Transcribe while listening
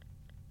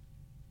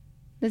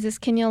This is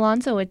Kenya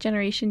Alonso with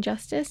Generation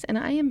Justice, and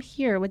I am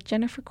here with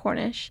Jennifer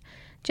Cornish.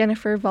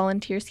 Jennifer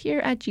volunteers here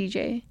at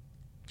GJ.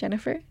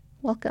 Jennifer,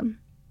 welcome.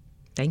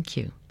 Thank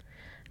you.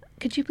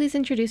 Could you please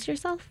introduce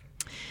yourself?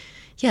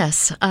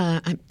 Yes.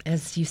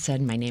 As you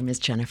said, my name is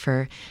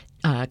Jennifer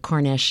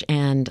Cornish,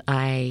 and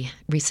I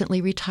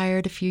recently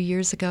retired a few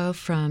years ago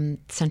from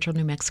Central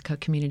New Mexico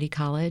Community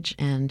College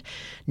and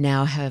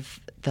now have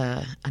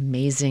the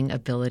amazing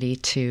ability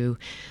to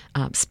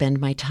spend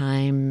my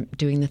time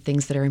doing the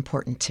things that are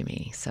important to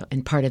me.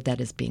 And part of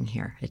that is being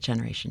here at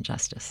Generation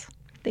Justice.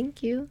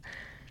 Thank you.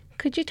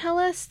 Could you tell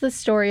us the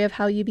story of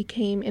how you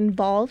became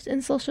involved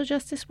in social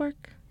justice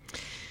work?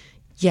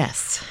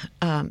 Yes.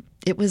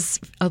 It was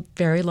a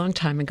very long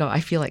time ago. I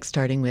feel like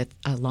starting with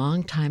a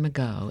long time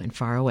ago and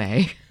far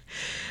away.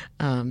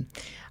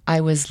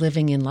 I was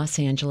living in Los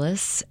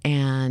Angeles,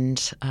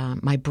 and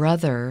my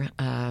brother,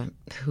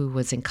 who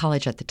was in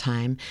college at the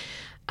time,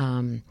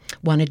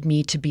 wanted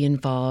me to be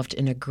involved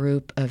in a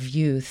group of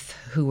youth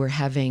who were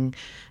having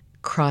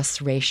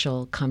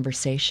cross-racial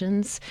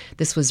conversations.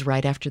 This was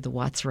right after the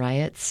Watts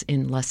riots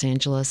in Los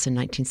Angeles in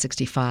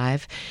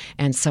 1965,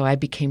 and so I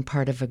became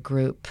part of a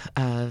group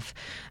of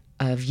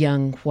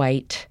young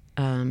white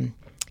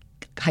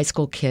high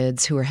school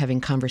kids who were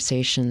having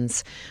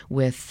conversations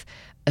with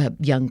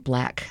young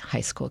black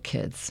high school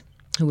kids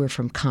who were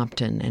from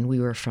Compton, and we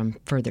were from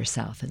further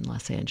south in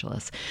Los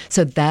Angeles.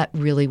 So that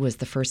really was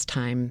the first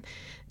time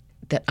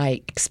that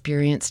I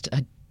experienced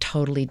a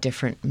totally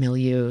different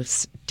milieu,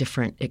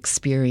 different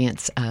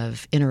experience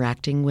of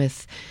interacting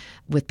with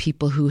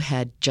people who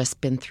had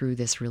just been through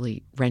this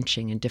really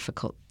wrenching and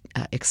difficult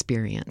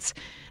experience.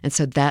 And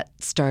so that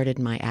started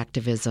my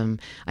activism.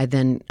 I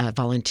then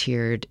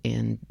volunteered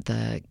in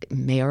the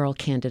mayoral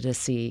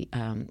candidacy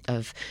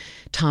of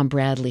Tom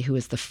Bradley, who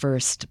was the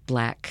first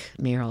black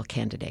mayoral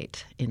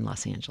candidate in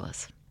Los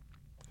Angeles.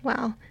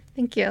 Wow,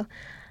 thank you.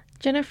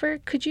 Jennifer,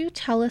 could you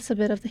tell us a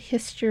bit of the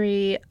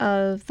history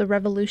of the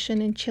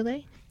revolution in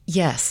Chile?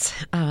 Yes,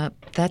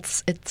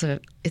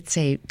 it's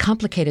a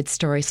complicated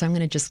story, so I'm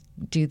going to just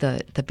do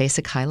the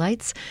basic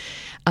highlights.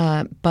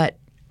 But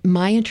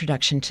my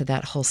introduction to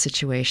that whole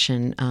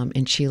situation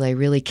in Chile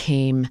really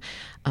came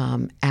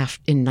in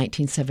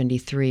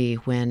 1973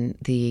 when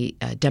the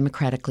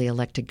democratically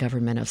elected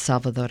government of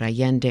Salvador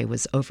Allende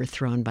was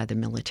overthrown by the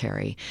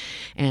military.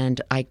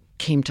 And I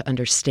came to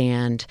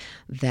understand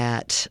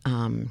that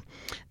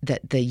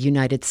that the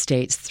United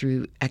States,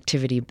 through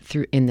activity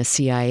in the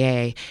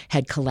CIA,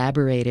 had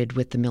collaborated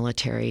with the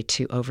military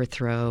to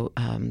overthrow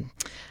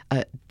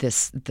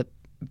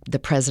the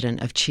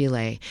president of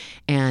Chile,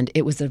 and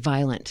it was a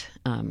violent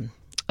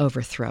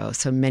overthrow.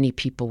 So many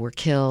people were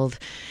killed,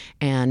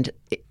 and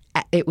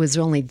it was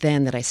only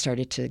then that I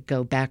started to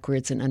go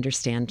backwards and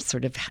understand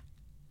sort of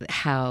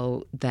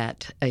how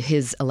that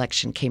his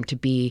election came to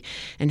be,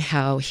 and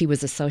how he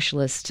was a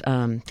socialist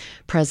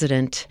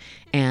president,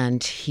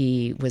 and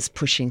he was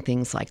pushing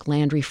things like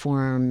land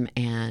reform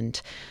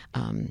and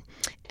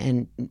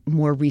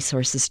more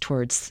resources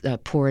towards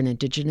poor and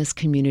indigenous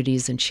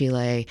communities in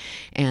Chile,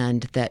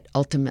 and that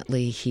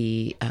ultimately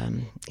he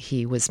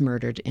was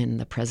murdered in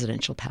the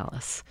presidential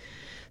palace.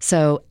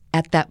 So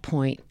at that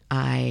point,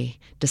 I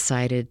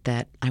decided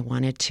that I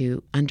wanted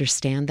to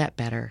understand that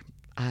better.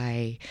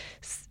 I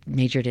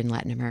majored in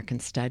Latin American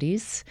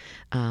studies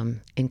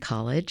in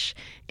college,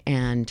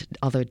 and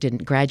although I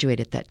didn't graduate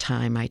at that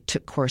time, I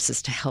took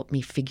courses to help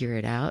me figure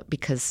it out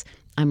because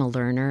I'm a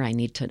learner. I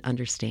need to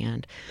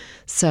understand.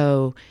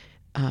 So,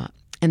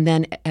 and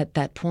then at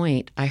that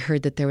point, I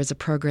heard that there was a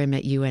program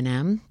at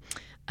UNM,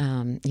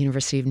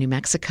 University of New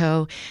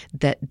Mexico,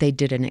 that they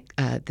did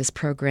this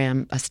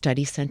program, a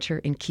study center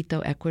in Quito,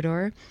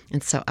 Ecuador.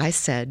 And so I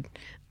said,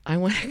 I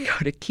want to go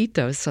to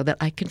Quito so that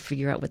I can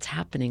figure out what's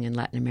happening in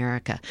Latin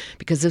America,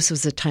 because this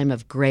was a time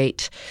of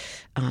great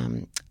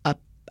a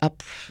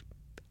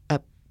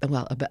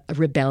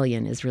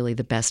rebellion is really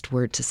the best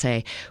word to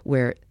say,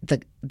 where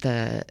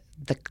the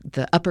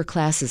upper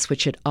classes,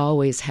 which had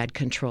always had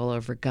control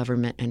over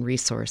government and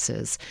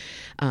resources,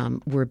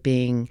 were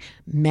being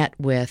met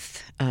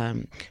with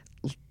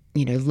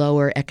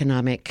lower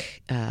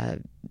economic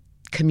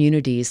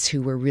communities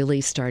who were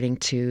really starting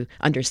to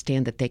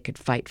understand that they could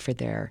fight for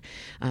their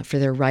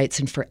rights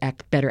and for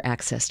better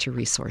access to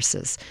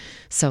resources.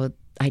 So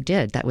I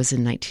did. That was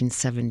in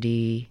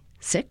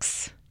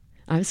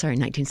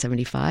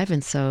 1975.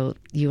 And so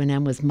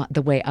UNM was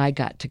the way I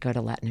got to go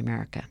to Latin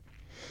America.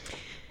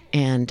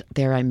 And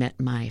there I met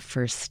my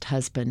first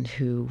husband,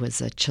 who was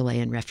a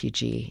Chilean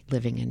refugee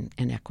living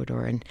in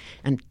Ecuador.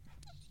 And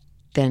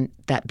then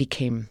that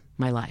became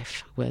my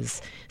life,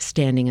 was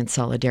standing in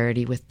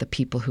solidarity with the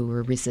people who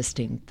were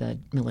resisting the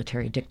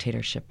military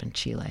dictatorship in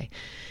Chile.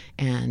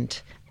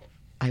 And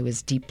I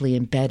was deeply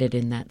embedded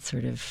in that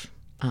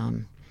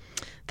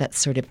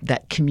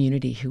that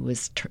community who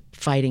was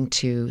fighting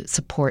to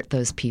support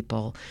those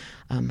people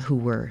who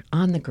were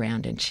on the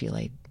ground in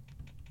Chile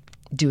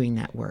doing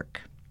that work.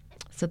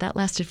 So that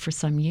lasted for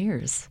some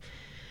years.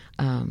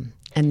 And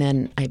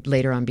then I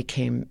later on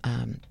became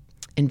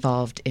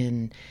involved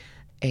in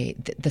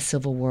the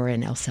Civil War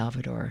in El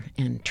Salvador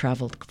and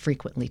traveled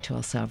frequently to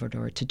El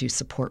Salvador to do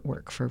support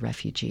work for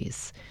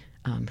refugees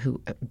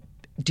who,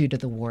 due to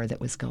the war that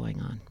was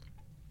going on.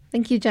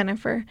 Thank you,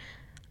 Jennifer.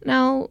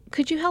 Now,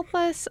 could you help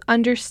us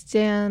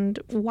understand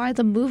why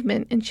the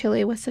movement in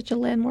Chile was such a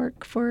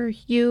landmark for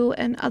you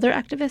and other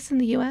activists in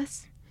the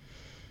U.S.?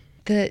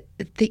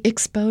 The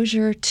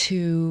exposure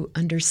to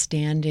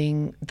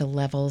understanding the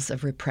levels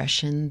of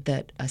repression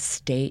that a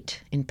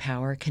state in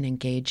power can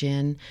engage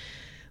in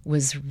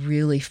was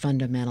really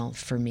fundamental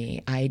for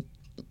me.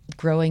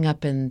 Growing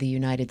up in the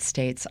United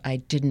States, I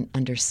didn't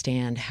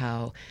understand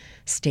how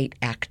state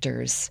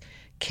actors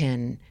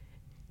can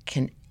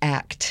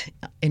act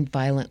in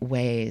violent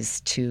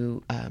ways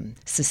to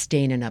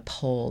sustain and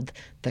uphold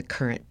the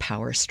current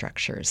power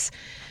structures.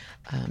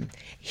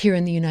 Here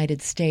in the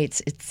United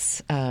States,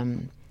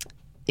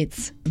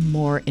 it's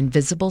more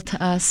invisible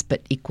to us,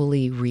 but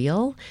equally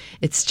real.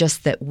 It's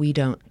just that we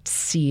don't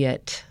see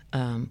it.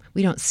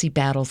 We don't see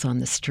battles on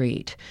the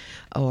street,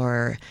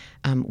 or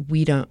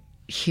we don't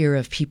hear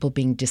of people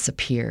being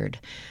disappeared.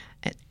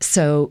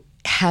 So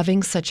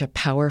having such a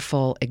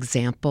powerful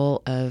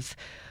example of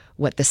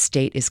what the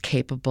state is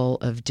capable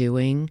of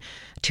doing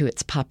to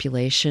its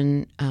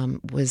population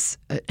was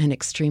an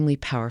extremely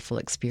powerful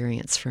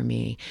experience for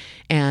me.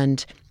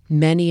 And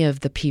many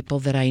of the people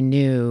that I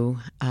knew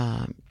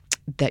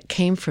that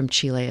came from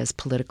Chile as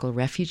political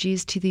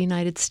refugees to the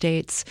United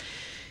States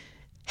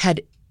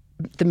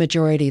the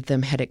majority of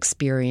them had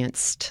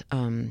experienced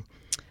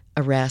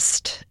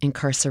arrest,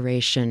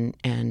 incarceration,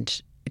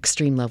 and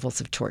extreme levels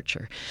of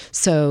torture.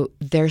 So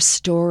their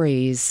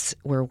stories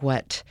were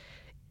what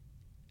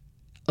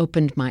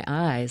opened my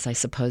eyes, I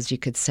suppose you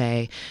could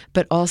say,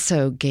 but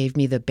also gave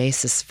me the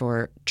basis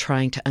for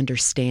trying to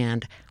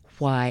understand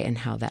why and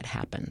how that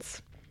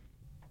happens.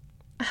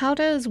 How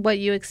does what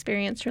you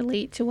experienced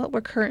relate to what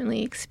we're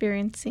currently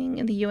experiencing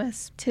in the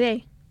U.S.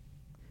 today?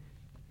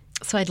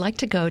 So I'd like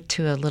to go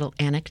to a little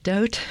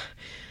anecdote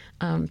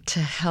to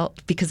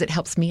help, because it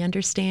helps me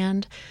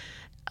understand.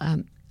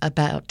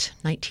 About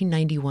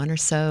 1991 or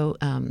so,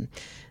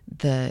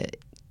 the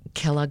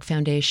Kellogg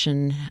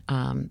Foundation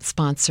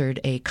sponsored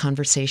a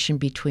conversation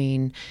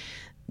between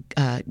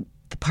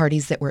the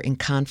parties that were in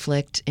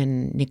conflict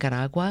in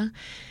Nicaragua,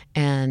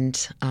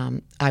 and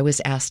I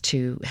was asked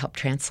to help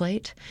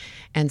translate.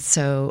 And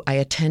so I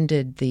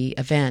attended the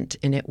event,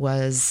 and it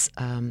was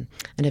an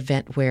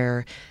event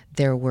where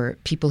there were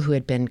people who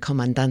had been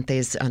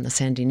comandantes on the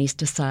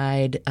Sandinista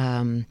side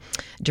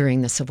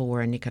during the Civil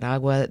War in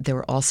Nicaragua. There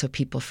were also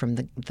people from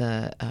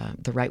the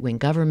right-wing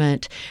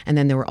government, and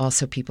then there were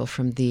also people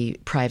from the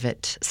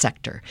private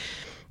sector.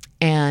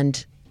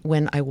 And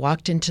when I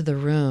walked into the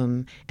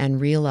room and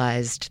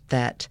realized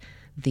that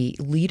the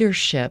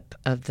leadership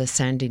of the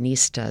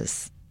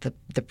Sandinistas,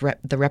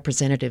 the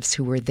representatives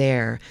who were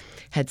there,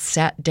 had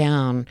sat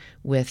down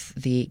with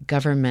the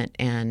government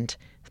and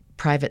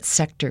private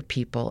sector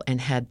people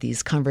and had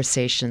these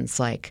conversations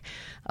like,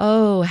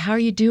 "Oh, how are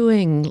you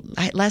doing?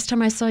 Last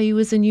time I saw you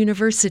was in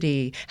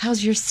university.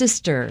 How's your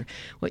sister?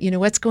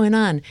 What's going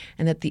on?"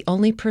 And that the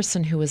only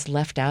person who was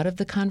left out of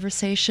the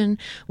conversation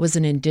was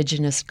an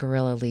indigenous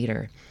guerrilla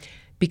leader,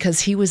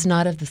 because he was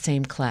not of the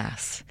same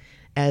class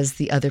as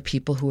the other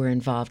people who were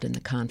involved in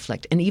the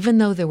conflict. And even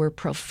though there were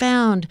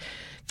profound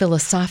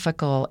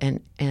philosophical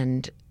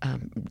and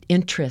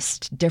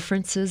interest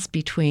differences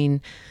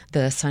between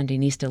the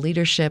Sandinista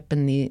leadership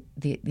and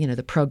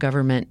the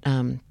pro-government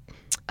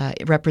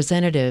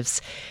representatives,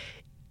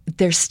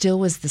 there still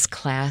was this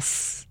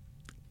class.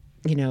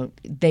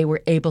 They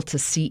were able to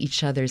see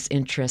each other's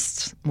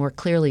interests more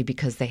clearly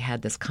because they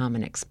had this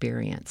common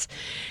experience.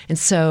 And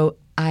so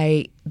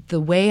the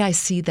way I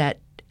see that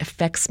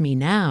affects me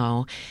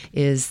now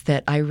is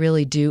that I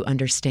really do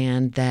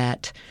understand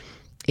that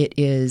it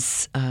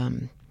is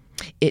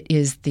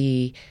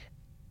the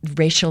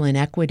racial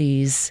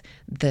inequities,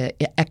 the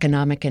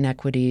economic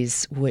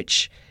inequities,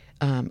 which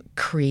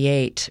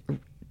create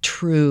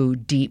true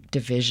deep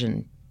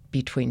division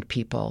between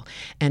people.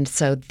 And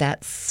so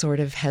that sort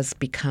of has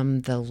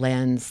become the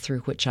lens through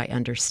which I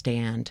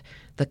understand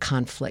the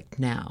conflict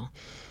now.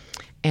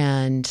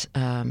 And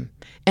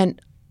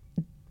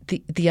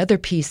the other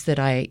piece that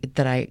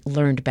I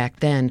learned back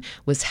then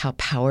was how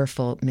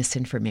powerful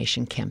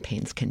misinformation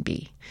campaigns can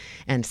be,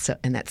 and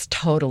that's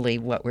totally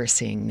what we're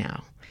seeing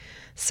now.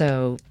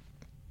 So,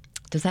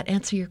 does that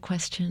answer your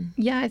question?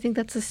 Yeah, I think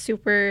that's a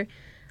super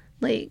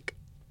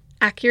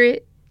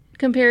accurate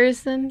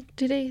comparison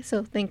today.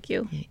 So thank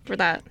you for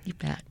that. You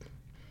bet.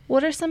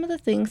 What are some of the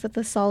things that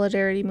the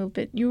Solidarity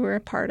movement you were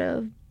a part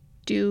of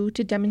do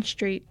to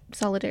demonstrate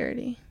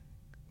solidarity?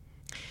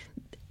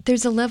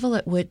 There's a level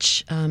at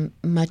which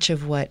much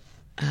of what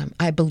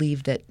I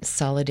believe that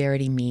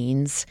solidarity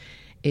means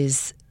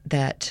is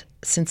that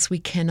since we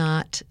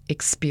cannot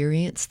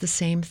experience the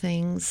same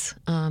things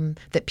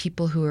that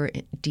people who are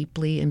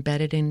deeply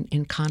embedded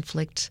in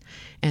conflict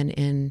and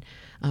in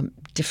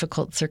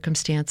difficult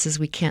circumstances,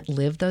 we can't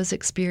live those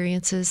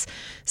experiences.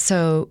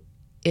 So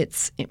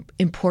it's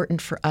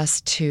important for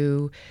us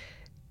to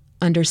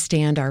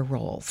understand our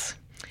roles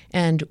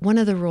And one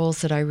of the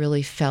roles that I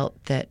really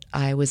felt that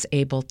I was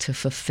able to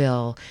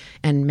fulfill,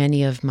 and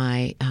many of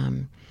my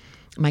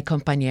my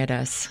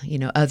compañeras,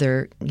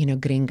 other,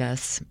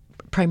 gringas,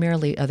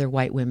 primarily other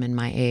white women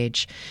my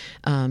age,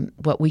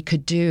 what we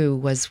could do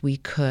was we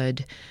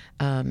could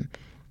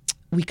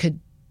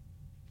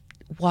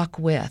walk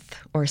with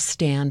or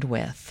stand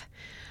with.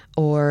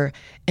 Or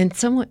in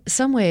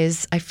some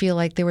ways, I feel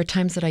like there were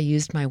times that I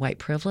used my white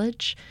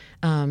privilege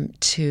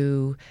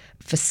to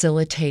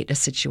facilitate a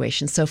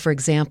situation. So, for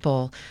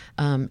example,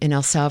 in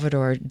El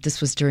Salvador,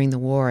 this was during the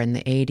war in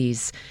the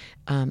 80s,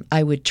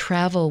 I would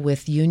travel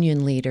with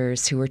union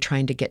leaders who were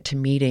trying to get to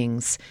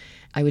meetings.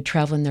 I would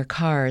travel in their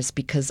cars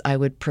because I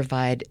would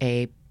provide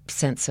a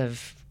sense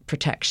of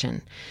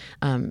protection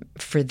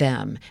for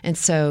them. And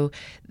so,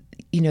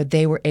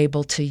 they were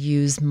able to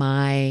use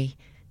my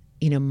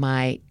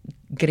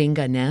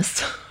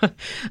gringaness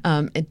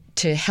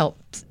to help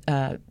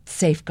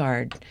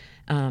safeguard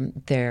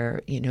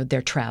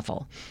their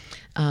travel.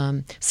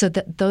 So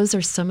that those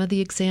are some of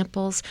the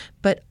examples.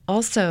 But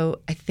also,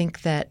 I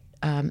think that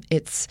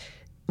it's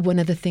one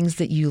of the things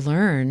that you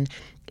learn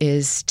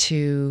is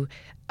to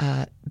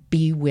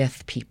be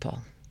with people.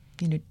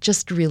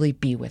 Just really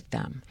be with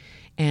them,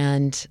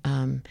 and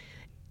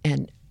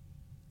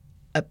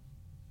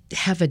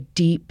have a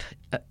deep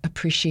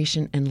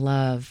appreciation and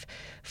love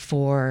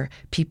for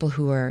people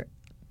who are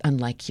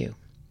unlike you.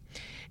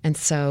 And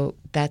so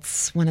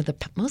that's one of the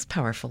most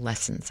powerful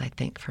lessons, I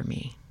think, for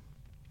me.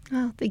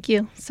 Oh, thank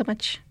you so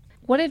much.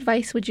 What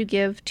advice would you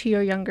give to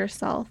your younger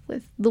self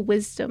with the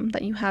wisdom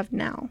that you have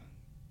now?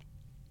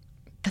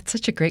 That's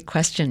such a great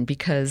question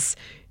because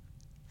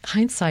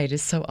hindsight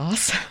is so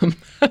awesome.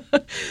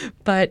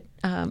 But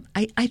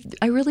I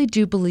really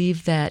do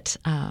believe that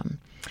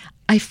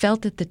I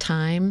felt at the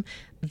time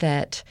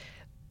that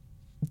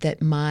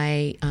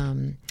my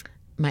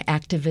my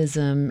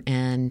activism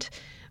and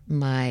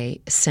my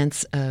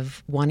sense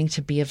of wanting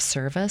to be of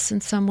service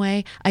in some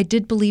way, I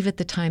did believe at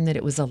the time that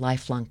it was a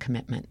lifelong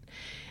commitment.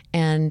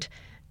 And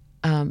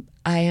I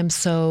am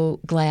so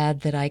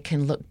glad that I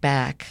can look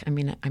back. I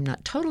mean, I'm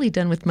not totally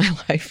done with my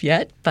life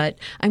yet, but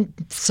I'm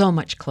so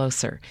much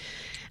closer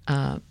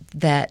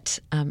that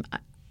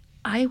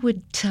I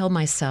would tell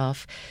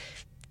myself,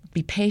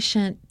 be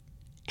patient,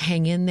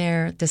 hang in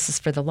there. This is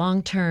for the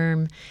long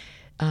term.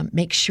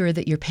 Make sure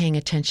that you're paying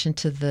attention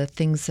to the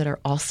things that are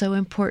also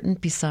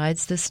important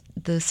besides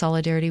the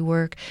solidarity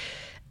work.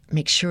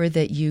 Make sure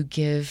that you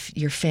give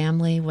your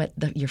family what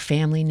your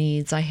family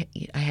needs. I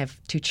have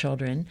 2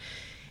 children,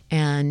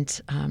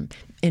 and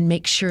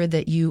make sure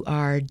that you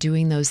are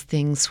doing those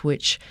things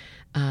which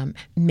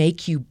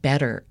make you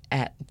better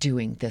at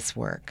doing this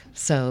work.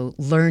 So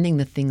learning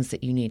the things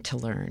that you need to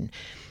learn,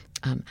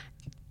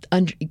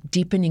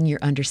 deepening your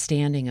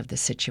understanding of the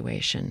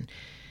situation.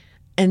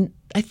 And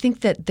I think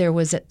that there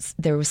was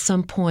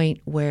some point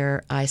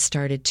where I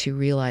started to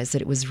realize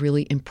that it was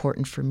really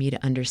important for me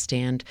to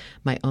understand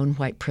my own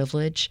white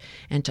privilege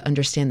and to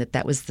understand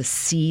that was the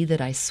sea that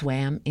I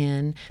swam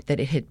in, that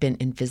it had been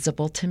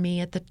invisible to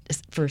me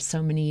for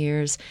so many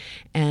years,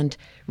 and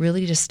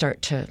really just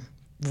start to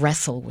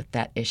wrestle with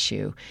that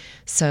issue.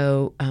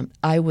 So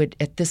I would,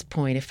 at this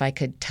point, if I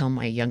could tell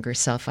my younger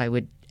self, I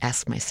would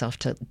ask myself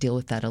to deal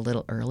with that a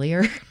little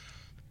earlier.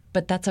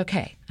 But that's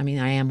okay. I mean,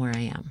 I am where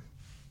I am.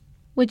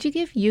 Would you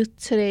give youth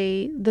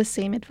today the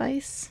same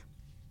advice?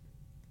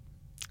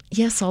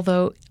 Yes,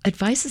 although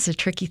advice is a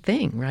tricky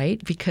thing,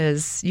 right?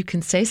 Because you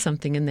can say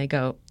something and they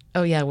go,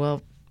 oh, yeah,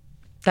 well,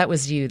 that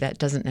was you. That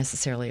doesn't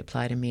necessarily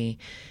apply to me.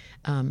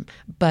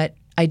 But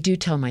I do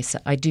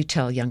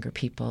tell younger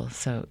people,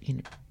 so,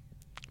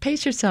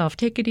 pace yourself,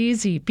 take it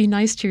easy, be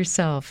nice to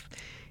yourself.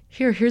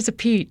 Here's a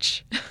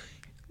peach.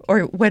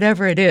 Or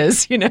whatever it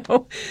is,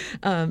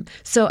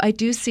 So I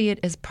do see it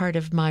as part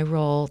of my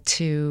role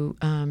to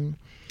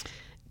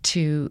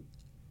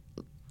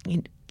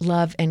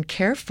love and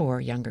care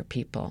for younger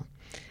people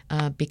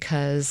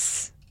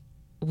because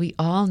we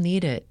all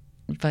need it.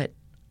 But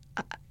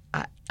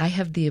I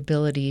have the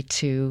ability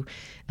to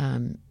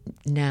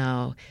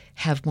now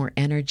have more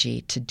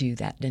energy to do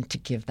that and to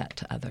give that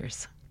to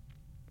others.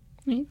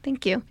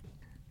 Thank you.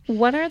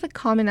 What are the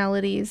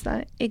commonalities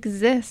that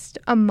exist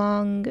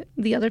among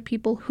the other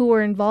people who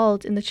are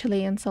involved in the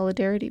Chilean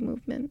solidarity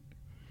movement?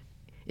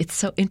 It's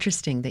so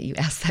interesting that you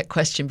asked that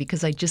question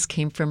because I just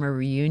came from a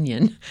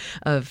reunion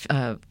of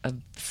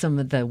some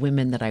of the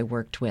women that I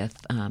worked with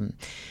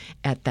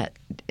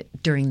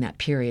during that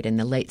period in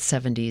the late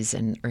 70s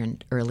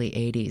and early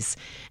 80s.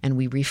 And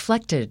we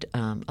reflected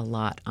a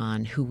lot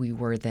on who we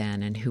were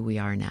then and who we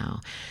are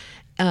now.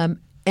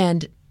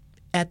 And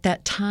at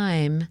that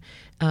time,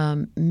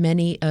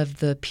 many of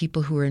the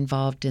people who were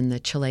involved in the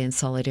Chilean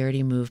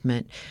solidarity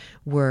movement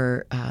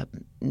were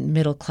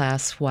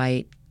middle-class,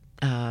 white,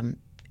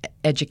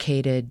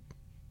 educated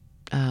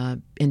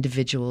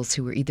individuals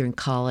who were either in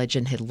college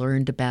and had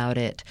learned about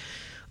it,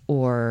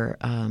 or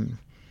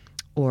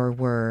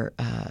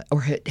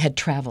had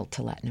traveled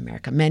to Latin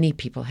America. Many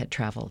people had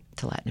traveled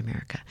to Latin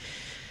America,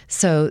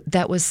 so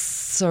that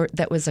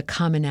was a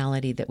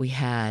commonality that we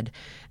had.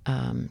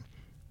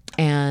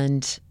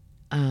 And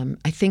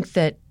I think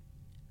that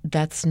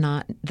that's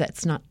not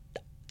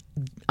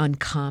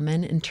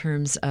uncommon in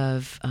terms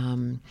of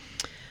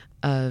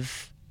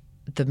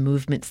the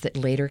movements that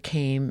later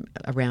came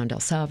around El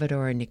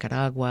Salvador and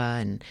Nicaragua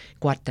and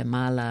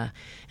Guatemala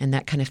and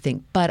that kind of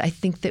thing. But I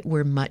think that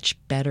we're much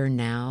better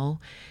now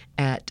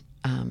at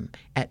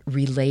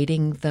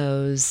relating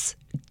those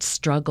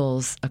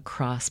struggles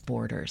across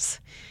borders,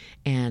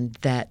 and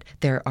that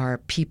there are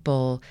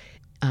people,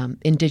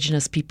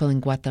 indigenous people in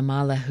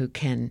Guatemala who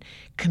can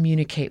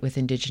communicate with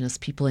indigenous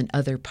people in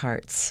other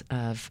parts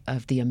of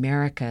the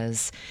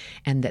Americas,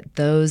 and that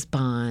those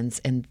bonds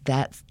and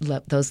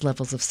those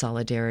levels of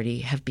solidarity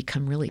have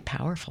become really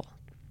powerful.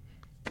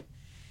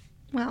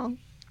 Wow.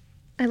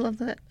 I love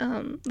that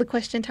the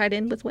question tied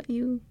in with what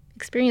you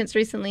experienced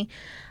recently.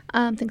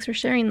 Thanks for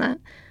sharing that.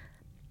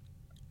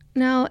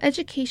 Now,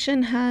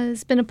 education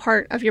has been a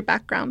part of your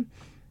background.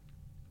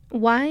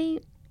 Why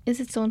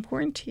is it so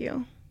important to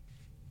you?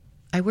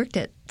 I worked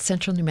at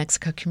Central New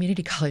Mexico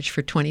Community College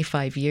for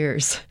 25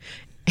 years.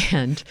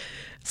 And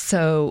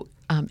so,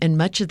 and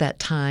much of that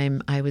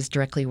time, I was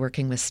directly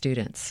working with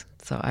students.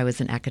 So I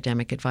was an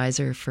academic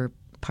advisor for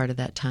part of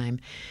that time.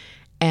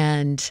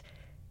 And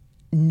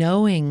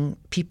knowing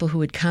people who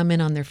would come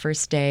in on their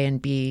first day and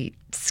be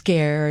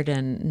scared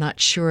and not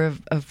sure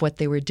of what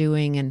they were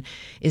doing, and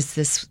is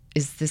this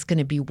going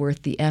to be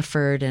worth the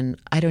effort?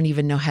 And I don't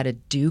even know how to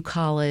do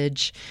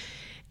college.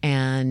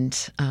 And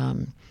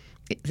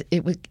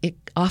it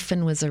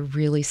often was a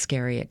really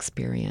scary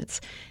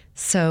experience.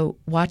 So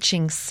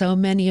watching so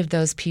many of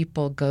those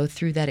people go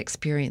through that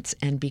experience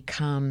and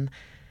become,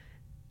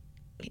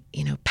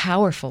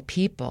 powerful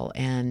people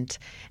and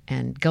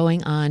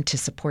going on to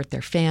support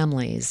their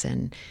families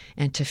and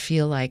to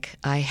feel like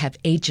I have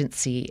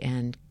agency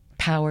and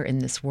power in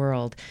this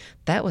world,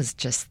 that was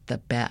just the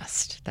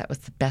best. That was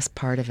the best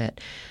part of it.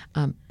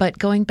 But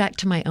going back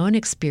to my own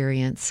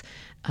experience,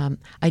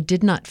 I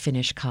did not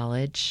finish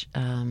college.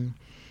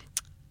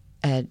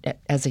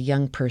 As a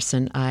young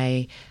person,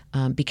 I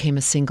became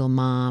a single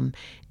mom,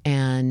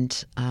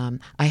 and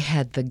I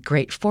had the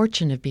great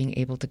fortune of being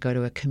able to go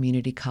to a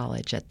community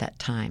college at that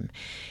time.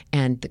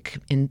 And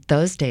in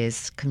those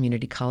days,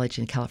 community college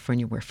in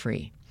California were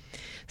free.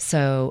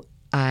 So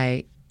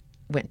I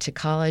went to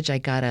college. I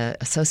got an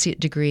associate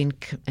degree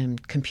in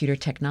computer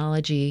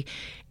technology,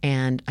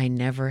 and I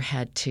never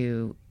had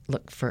to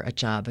look for a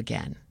job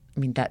again. I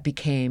mean, that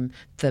became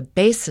the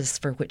basis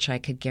for which I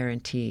could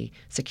guarantee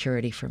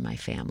security for my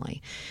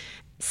family.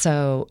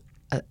 So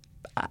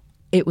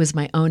it was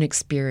my own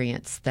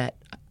experience that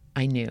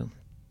I knew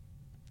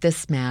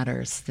this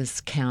matters, this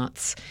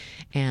counts,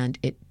 and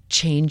it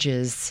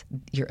changes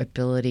your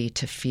ability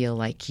to feel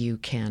like you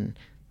can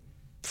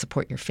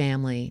support your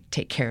family,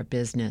 take care of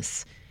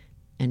business,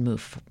 and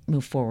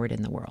move forward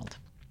in the world.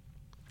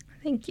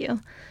 Thank you.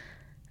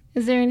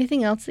 Is there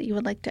anything else that you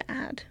would like to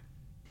add?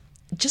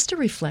 Just a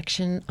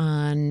reflection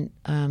on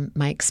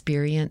my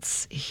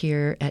experience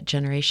here at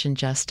Generation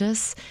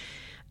Justice,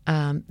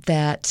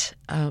 that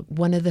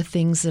one of the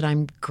things that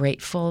I'm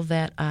grateful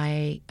that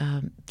I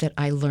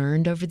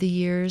learned over the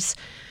years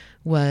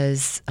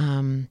was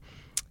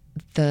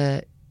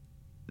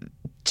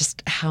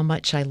just how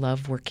much I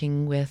love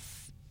working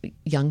with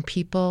young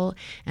people,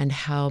 and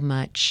how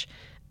much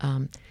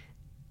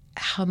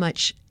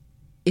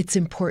it's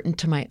important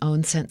to my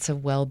own sense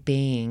of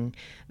well-being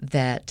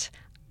that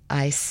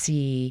I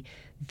see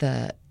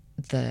the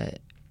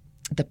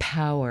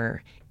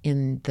power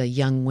in the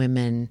young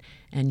women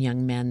and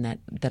young men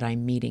that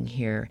I'm meeting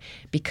here,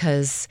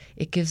 because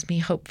it gives me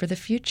hope for the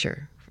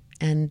future,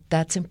 and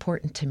that's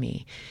important to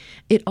me.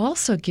 It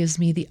also gives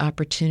me the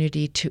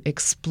opportunity to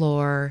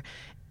explore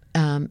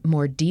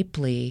more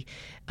deeply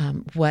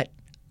what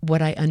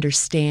I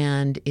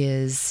understand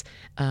is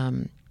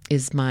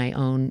my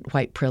own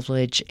white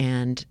privilege,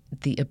 and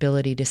the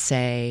ability to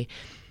say,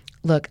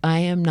 look, I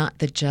am not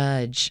the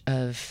judge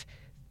of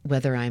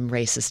whether I'm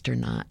racist or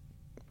not.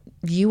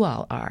 You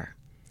all are.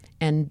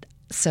 And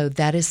so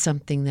that is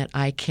something that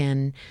I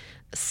can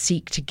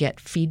seek to get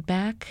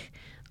feedback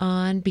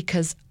on,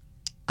 because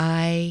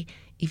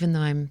even though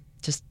I'm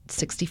just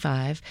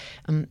 65,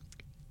 I'm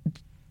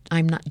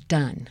not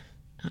done.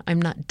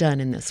 I'm not done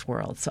in this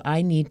world. So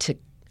I need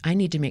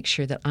to make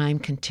sure that I'm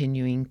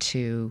continuing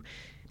to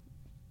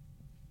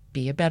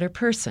be a better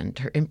person,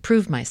 to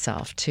improve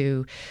myself,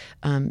 to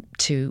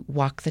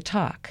walk the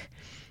talk.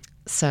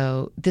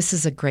 So this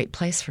is a great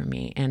place for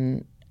me,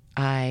 and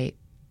I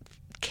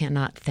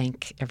cannot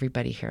thank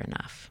everybody here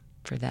enough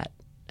for that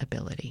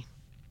ability.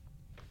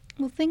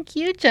 Well, thank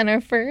you,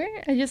 Jennifer.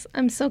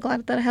 I'm so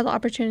glad that I had the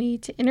opportunity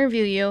to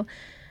interview you,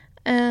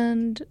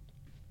 and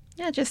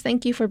just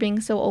thank you for being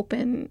so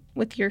open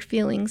with your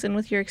feelings and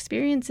with your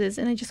experiences.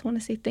 And I just want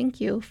to say thank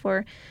you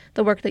for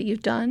the work that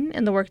you've done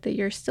and the work that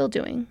you're still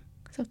doing.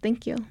 So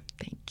thank you.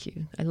 Thank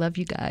you. I love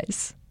you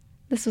guys.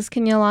 This was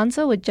Kenya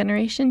Alonso with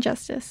Generation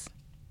Justice.